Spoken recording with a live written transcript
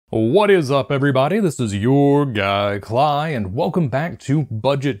What is up, everybody? This is your guy Cly, and welcome back to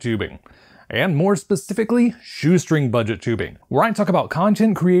budget tubing. And more specifically, shoestring budget tubing, where I talk about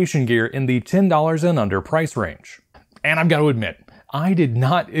content creation gear in the $10 and under price range. And I've got to admit, I did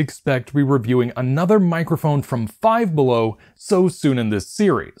not expect to be reviewing another microphone from Five Below so soon in this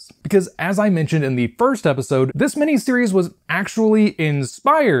series, because as I mentioned in the first episode, this mini-series was actually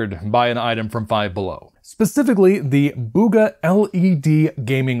inspired by an item from Five Below. Specifically, the Bugha LED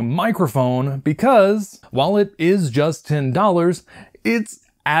Gaming Microphone, because while it is just $10, it's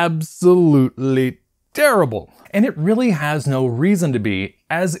absolutely terrible. And it really has no reason to be,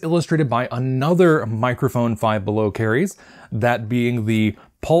 as illustrated by another microphone Five Below carries, that being the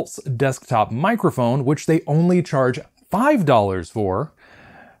Pulse desktop microphone, which they only charge $5 for.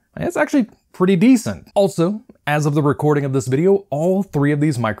 It's actually pretty decent. Also, as of the recording of this video, all three of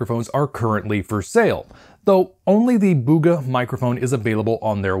these microphones are currently for sale, though only the Bugha microphone is available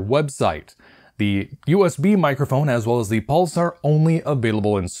on their website. The USB microphone as well as the Pulse are only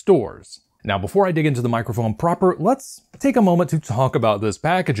available in stores. Now, before I dig into the microphone proper, let's take a moment to talk about this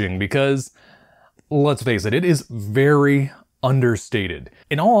packaging because, let's face it, it is very understated.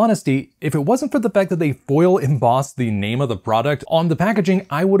 In all honesty, if it wasn't for the fact that they foil embossed the name of the product on the packaging,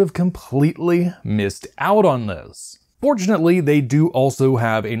 I would have completely missed out on this. Fortunately, they do also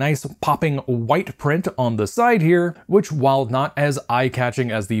have a nice popping white print on the side here, which, while not as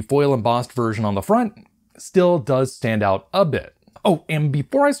eye-catching as the foil embossed version on the front, still does stand out a bit. Oh, and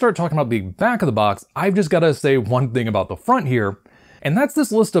before I start talking about the back of the box, I've just got to say one thing about the front here, and that's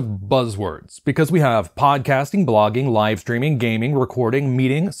this list of buzzwords, because we have podcasting, blogging, live streaming, gaming, recording,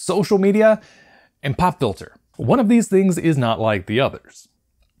 meeting, social media, and pop filter. One of these things is not like the others.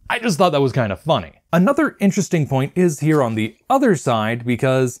 I just thought that was kind of funny. Another interesting point is here on the other side,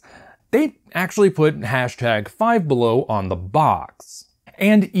 because they actually put hashtag Five Below on the box,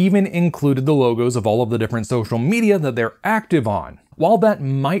 and even included the logos of all of the different social media that they're active on. While that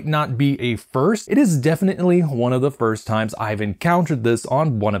might not be a first, it is definitely one of the first times I've encountered this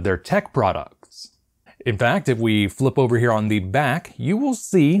on one of their tech products. In fact, if we flip over here on the back, you will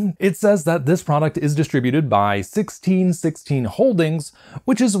see it says that this product is distributed by 1616 Holdings,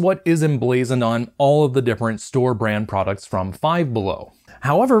 which is what is emblazoned on all of the different store brand products from Five Below.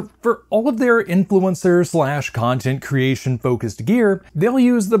 However, for all of their influencer/content creation focused gear, they'll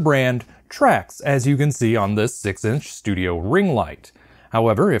use the brand Trax, as you can see on this 6-inch studio ring light.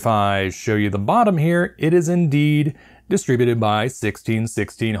 However, if I show you the bottom here, it is indeed distributed by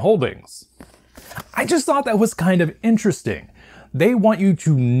 1616 Holdings. I just thought that was kind of interesting. They want you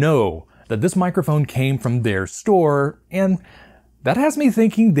to know that this microphone came from their store, and that has me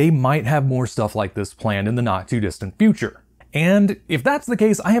thinking they might have more stuff like this planned in the not too distant future. And if that's the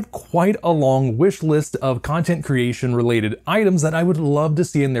case, I have quite a long wish list of content creation related items that I would love to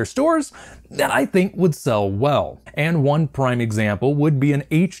see in their stores that I think would sell well. And one prime example would be an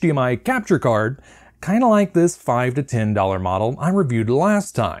HDMI capture card, kind of like this $5 to $10 model I reviewed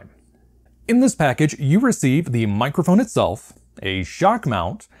last time. In this package, you receive the microphone itself, a shock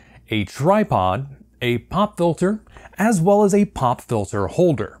mount, a tripod, a pop filter, as well as a pop filter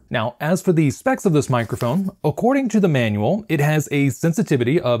holder. Now, as for the specs of this microphone, according to the manual, it has a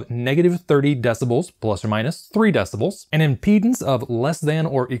sensitivity of -30 decibels plus or minus 3 decibels, an impedance of less than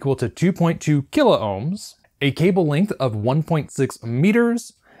or equal to 2.2 kiloohms, a cable length of 1.6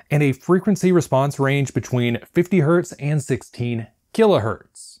 meters, and a frequency response range between 50 Hz and 16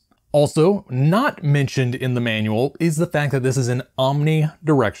 kilohertz. Also, not mentioned in the manual is the fact that this is an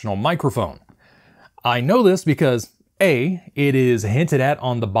omnidirectional microphone. I know this because A, it is hinted at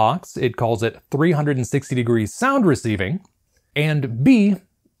on the box, it calls it 360-degree sound receiving, and B,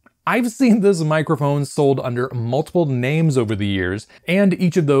 I've seen this microphone sold under multiple names over the years, and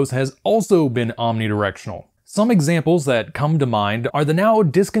each of those has also been omnidirectional. Some examples that come to mind are the now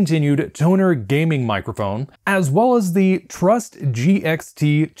discontinued Toner gaming microphone, as well as the Trust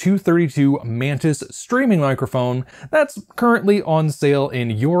GXT 232 Mantis streaming microphone that's currently on sale in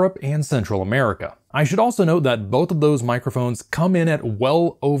Europe and Central America. I should also note that both of those microphones come in at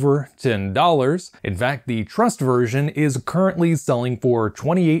well over $10. In fact, the Trust version is currently selling for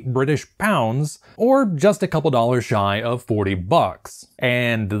 28 British pounds, or just a couple dollars shy of 40 bucks.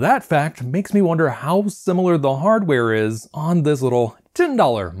 And that fact makes me wonder how similar the hardware is on this little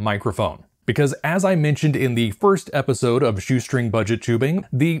 $10 microphone. Because as I mentioned in the first episode of Shoestring Budget Tubing,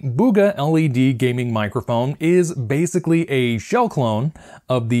 the Bugha LED Gaming Microphone is basically a shell clone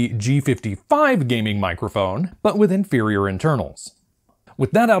of the G55 gaming microphone, but with inferior internals.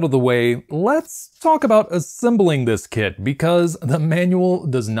 With that out of the way, let's talk about assembling this kit, because the manual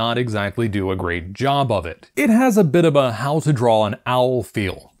does not exactly do a great job of it. It has a bit of a how to draw an owl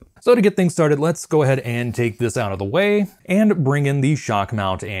feel. So to get things started, let's go ahead and take this out of the way and bring in the shock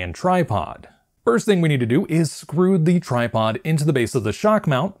mount and tripod. First thing we need to do is screw the tripod into the base of the shock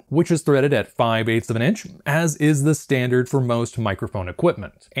mount, which is threaded at 5/8 of an inch, as is the standard for most microphone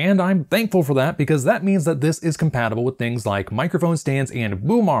equipment. And I'm thankful for that because that means that this is compatible with things like microphone stands and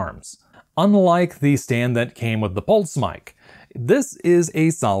boom arms. Unlike the stand that came with the Pulse mic, this is a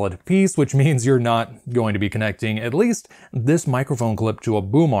solid piece, which means you're not going to be connecting at least this microphone clip to a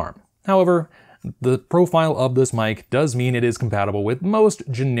boom arm. However, the profile of this mic does mean it is compatible with most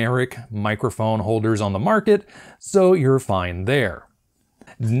generic microphone holders on the market, so you're fine there.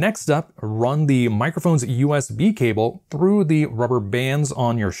 Next up, run the microphone's USB cable through the rubber bands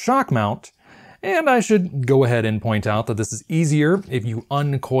on your shock mount. And I should go ahead and point out that this is easier if you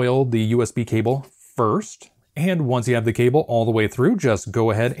uncoil the USB cable first. And once you have the cable all the way through, just go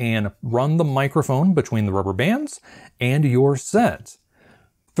ahead and run the microphone between the rubber bands and you're set.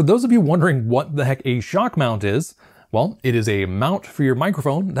 For those of you wondering what the heck a shock mount is, well, it is a mount for your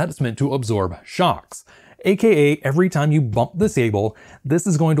microphone that is meant to absorb shocks. AKA, every time you bump the cable, this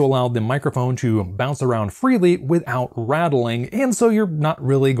is going to allow the microphone to bounce around freely without rattling, and so you're not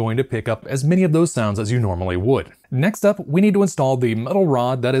really going to pick up as many of those sounds as you normally would. Next up, we need to install the metal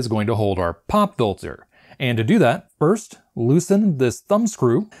rod that is going to hold our pop filter. And to do that, first, loosen this thumb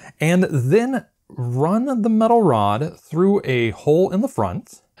screw, and then run the metal rod through a hole in the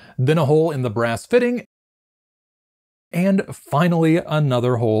front, then a hole in the brass fitting, and finally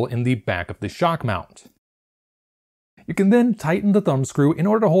another hole in the back of the shock mount. You can then tighten the thumb screw in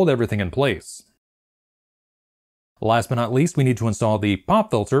order to hold everything in place. Last but not least, we need to install the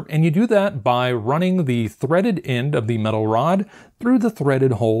pop filter, and you do that by running the threaded end of the metal rod through the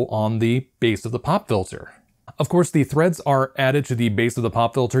threaded hole on the base of the pop filter. Of course, the threads are added to the base of the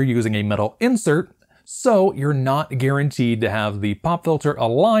pop filter using a metal insert, so you're not guaranteed to have the pop filter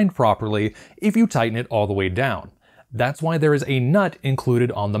aligned properly if you tighten it all the way down. That's why there is a nut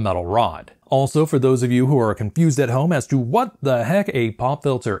included on the metal rod. Also, for those of you who are confused at home as to what the heck a pop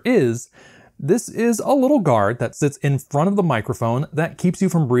filter is, this is a little guard that sits in front of the microphone that keeps you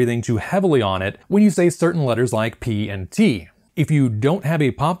from breathing too heavily on it when you say certain letters like P and T. If you don't have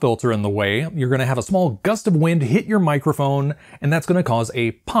a pop filter in the way, you're going to have a small gust of wind hit your microphone, and that's going to cause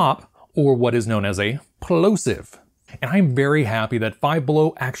a pop, or what is known as a plosive. And I'm very happy that Five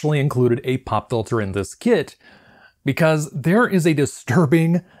Below actually included a pop filter in this kit, because there is a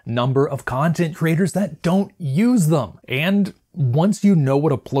disturbing number of content creators that don't use them. And once you know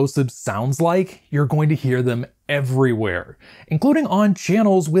what a plosive sounds like, you're going to hear them everywhere, including on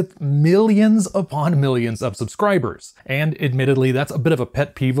channels with millions upon millions of subscribers. And admittedly, that's a bit of a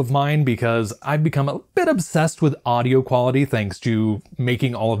pet peeve of mine because I've become a bit obsessed with audio quality thanks to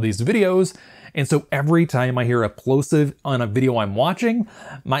making all of these videos. And so every time I hear a plosive on a video I'm watching,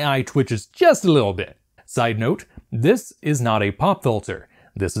 my eye twitches just a little bit. Side note, this is not a pop filter.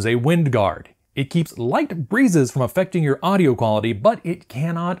 This is a wind guard. It keeps light breezes from affecting your audio quality, but it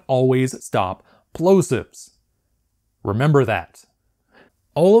cannot always stop plosives. Remember that.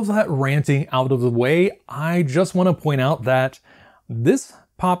 All of that ranting out of the way, I just want to point out that this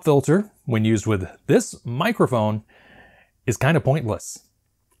pop filter, when used with this microphone, is kind of pointless.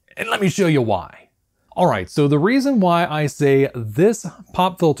 And let me show you why. Alright, so the reason why I say this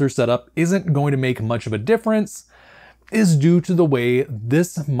pop filter setup isn't going to make much of a difference is due to the way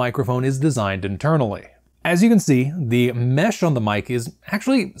this microphone is designed internally. As you can see, the mesh on the mic is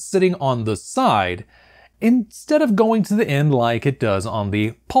actually sitting on the side instead of going to the end like it does on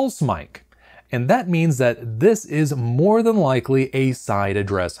the Pulse mic. And that means that this is more than likely a side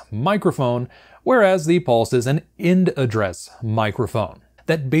address microphone, whereas the Pulse is an end address microphone.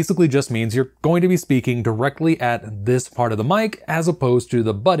 That basically just means you're going to be speaking directly at this part of the mic as opposed to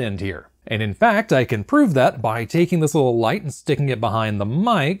the butt end here. And in fact, I can prove that by taking this little light and sticking it behind the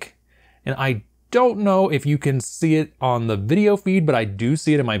mic. And I don't know if you can see it on the video feed, but I do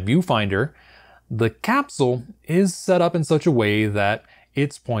see it in my viewfinder. The capsule is set up in such a way that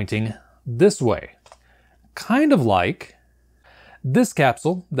it's pointing this way. Kind of like this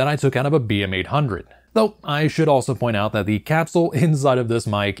capsule that I took out of a BM800. Though I should also point out that the capsule inside of this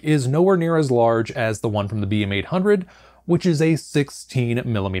mic is nowhere near as large as the one from the BM800, which is a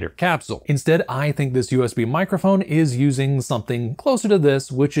 16mm capsule. Instead, I think this USB microphone is using something closer to this,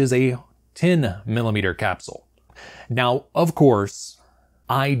 which is a 10mm capsule. Now, of course,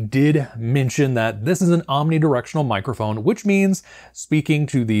 I did mention that this is an omnidirectional microphone, which means speaking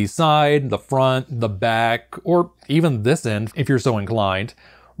to the side, the front, the back, or even this end, if you're so inclined,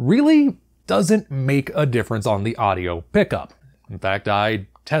 really doesn't make a difference on the audio pickup. In fact, I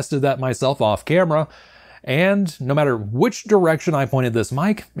tested that myself off camera, and no matter which direction I pointed this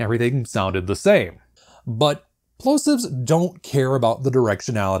mic, everything sounded the same. But plosives don't care about the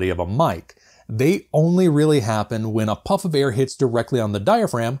directionality of a mic. They only really happen when a puff of air hits directly on the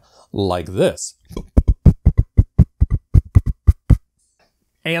diaphragm, like this.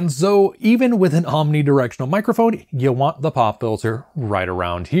 And so, even with an omnidirectional microphone, you want the pop filter right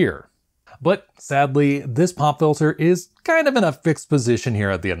around here. But sadly, this pop filter is kind of in a fixed position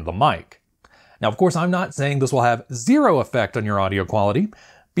here at the end of the mic. Now, of course, I'm not saying this will have zero effect on your audio quality,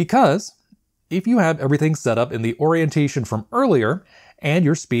 because if you have everything set up in the orientation from earlier, and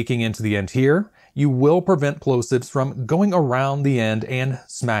you're speaking into the end here, you will prevent plosives from going around the end and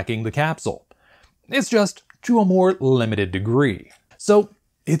smacking the capsule. It's just to a more limited degree. So,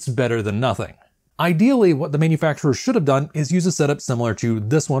 it's better than nothing. Ideally, what the manufacturer should have done is use a setup similar to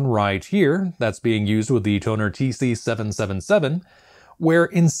this one right here that's being used with the toner TC777, where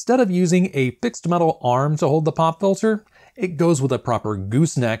instead of using a fixed metal arm to hold the pop filter, it goes with a proper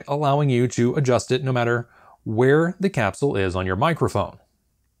gooseneck, allowing you to adjust it no matter where the capsule is on your microphone.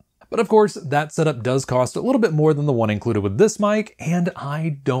 But of course, that setup does cost a little bit more than the one included with this mic, and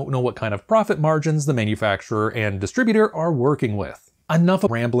I don't know what kind of profit margins the manufacturer and distributor are working with. Enough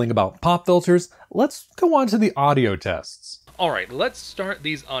of rambling about pop filters, let's go on to the audio tests. Alright, let's start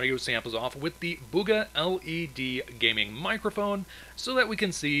these audio samples off with the Bugha LED Gaming Microphone so that we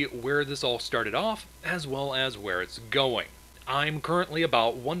can see where this all started off as well as where it's going. I'm currently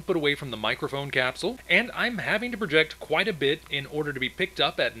about 1 foot away from the microphone capsule, and I'm having to project quite a bit in order to be picked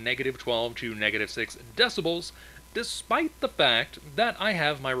up at -12 to -6 decibels, despite the fact that I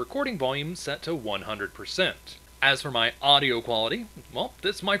have my recording volume set to 100%. As for my audio quality, well,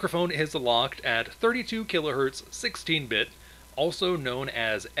 this microphone is locked at 32 kHz 16-bit, also known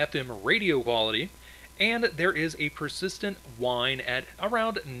as FM radio quality, and there is a persistent whine at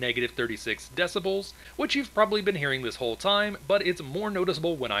around -36 decibels, which you've probably been hearing this whole time, but it's more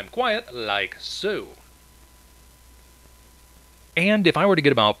noticeable when I'm quiet, like so. And if I were to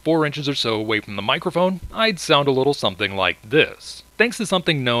get about 4 inches or so away from the microphone, I'd sound a little something like this. Thanks to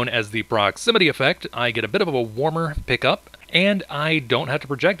something known as the proximity effect, I get a bit of a warmer pickup, and I don't have to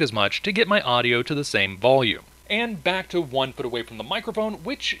project as much to get my audio to the same volume. And back to 1 foot away from the microphone,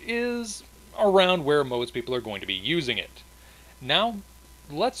 which is around where most people are going to be using it. Now,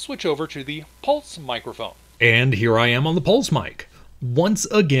 let's switch over to the pulse microphone. And here I am on the pulse mic. Once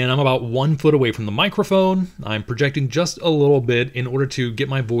again, I'm about 1 foot away from the microphone. I'm projecting just a little bit in order to get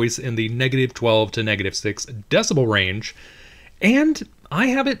my voice in the -12 to -6 decibel range. And I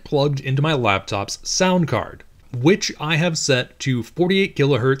have it plugged into my laptop's sound card, which I have set to 48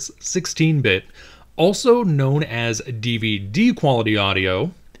 kHz 16-bit, also known as DVD quality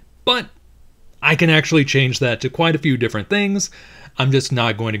audio, but I can actually change that to quite a few different things. I'm just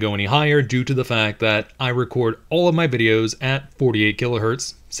not going to go any higher due to the fact that I record all of my videos at 48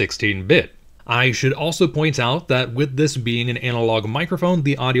 kHz 16-bit. I should also point out that with this being an analog microphone,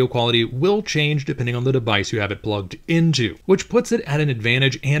 the audio quality will change depending on the device you have it plugged into, which puts it at an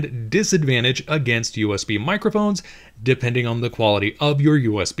advantage and disadvantage against USB microphones, depending on the quality of your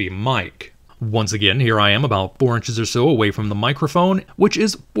USB mic. Once again, here I am about 4 inches or so away from the microphone, which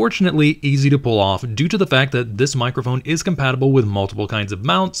is fortunately easy to pull off due to the fact that this microphone is compatible with multiple kinds of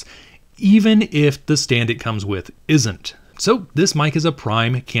mounts, even if the stand it comes with isn't. So this mic is a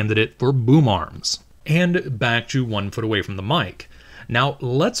prime candidate for boom arms. And back to 1 foot away from the mic. Now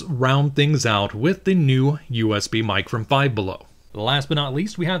let's round things out with the new USB mic from Five Below. Last but not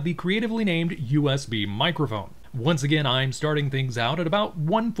least, we have the creatively named USB microphone. Once again, I'm starting things out at about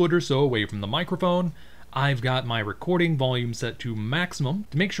 1 foot or so away from the microphone. I've got my recording volume set to maximum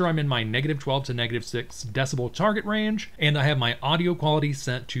to make sure I'm in my -12 to -6 decibel target range, and I have my audio quality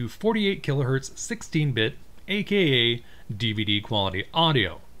set to 48 kHz 16-bit, aka DVD quality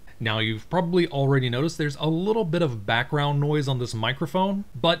audio. Now you've probably already noticed there's a little bit of background noise on this microphone,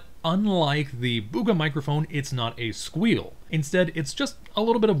 but unlike the Bugha microphone, it's not a squeal. Instead, it's just a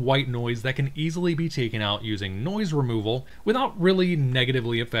little bit of white noise that can easily be taken out using noise removal without really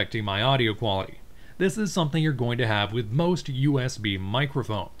negatively affecting my audio quality. This is something you're going to have with most USB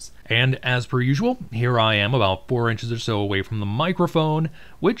microphones. And as per usual, here I am about 4 inches or so away from the microphone,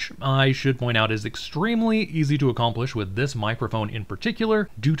 which I should point out is extremely easy to accomplish with this microphone in particular,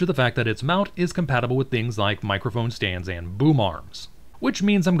 due to the fact that its mount is compatible with things like microphone stands and boom arms. Which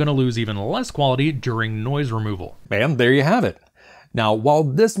means I'm going to lose even less quality during noise removal. And there you have it. Now, while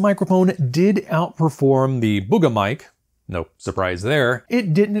this microphone did outperform the Bugha mic, no surprise there,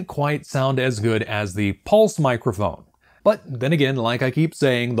 it didn't quite sound as good as the Pulse microphone. But then again, like I keep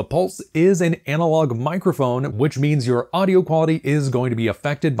saying, the Pulse is an analog microphone, which means your audio quality is going to be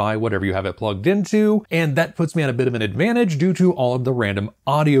affected by whatever you have it plugged into, and that puts me at a bit of an advantage due to all of the random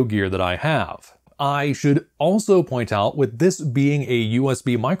audio gear that I have. I should also point out, with this being a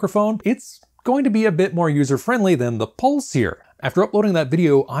USB microphone, it's going to be a bit more user-friendly than the Pulse here. After uploading that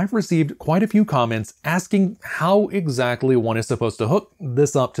video, I've received quite a few comments asking how exactly one is supposed to hook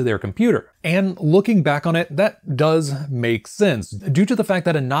this up to their computer. And looking back on it, that does make sense, due to the fact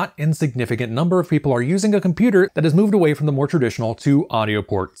that a not insignificant number of people are using a computer that has moved away from the more traditional 2 audio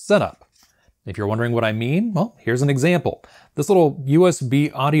port setup. If you're wondering what I mean, well, here's an example. This little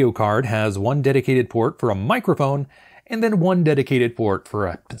USB audio card has one dedicated port for a microphone and then one dedicated port for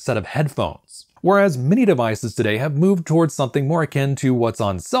a set of headphones. Whereas many devices today have moved towards something more akin to what's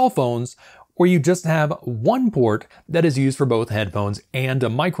on cell phones, where you just have one port that is used for both headphones and a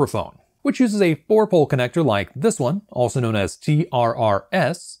microphone, which uses a 4-pole connector like this one, also known as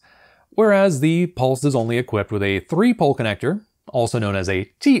TRRS, whereas the Pulse is only equipped with a 3-pole connector, also known as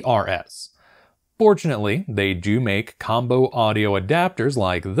a TRS. Fortunately, they do make combo audio adapters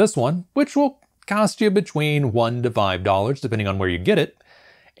like this one, which will cost you between $1 to $5 depending on where you get it,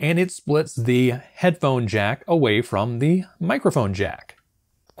 and it splits the headphone jack away from the microphone jack.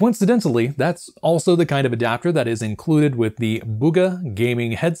 Coincidentally, that's also the kind of adapter that is included with the Bugha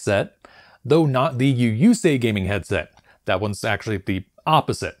gaming headset, though not the UUSE gaming headset. That one's actually the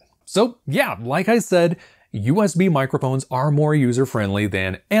opposite. So yeah, like I said, USB microphones are more user-friendly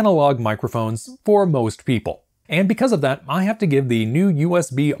than analog microphones for most people. And because of that, I have to give the new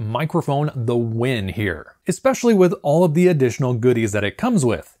USB microphone the win here, especially with all of the additional goodies that it comes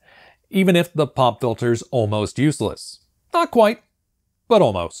with, even if the pop filter's almost useless. Not quite, but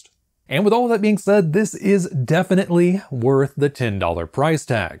almost. And with all that being said, this is definitely worth the $10 price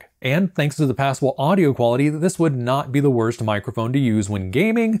tag. And thanks to the passable audio quality, this would not be the worst microphone to use when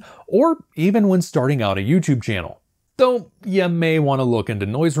gaming, or even when starting out a YouTube channel. Though you may want to look into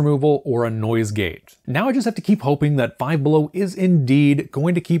noise removal or a noise gate. Now I just have to keep hoping that Five Below is indeed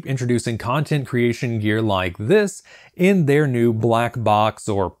going to keep introducing content creation gear like this in their new black box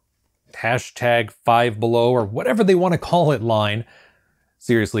or hashtag Five Below or whatever they want to call it line.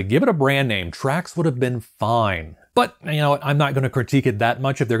 Seriously, give it a brand name. Trax would have been fine. But you know what, I'm not going to critique it that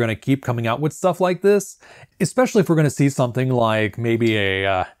much if they're going to keep coming out with stuff like this, especially if we're going to see something like maybe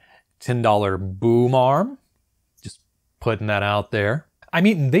a $10 boom arm. Putting that out there. I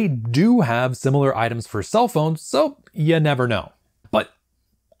mean, they do have similar items for cell phones, so you never know. But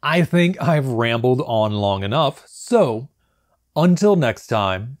I think I've rambled on long enough, so until next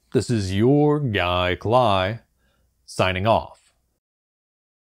time, this is your guy Cly, signing off.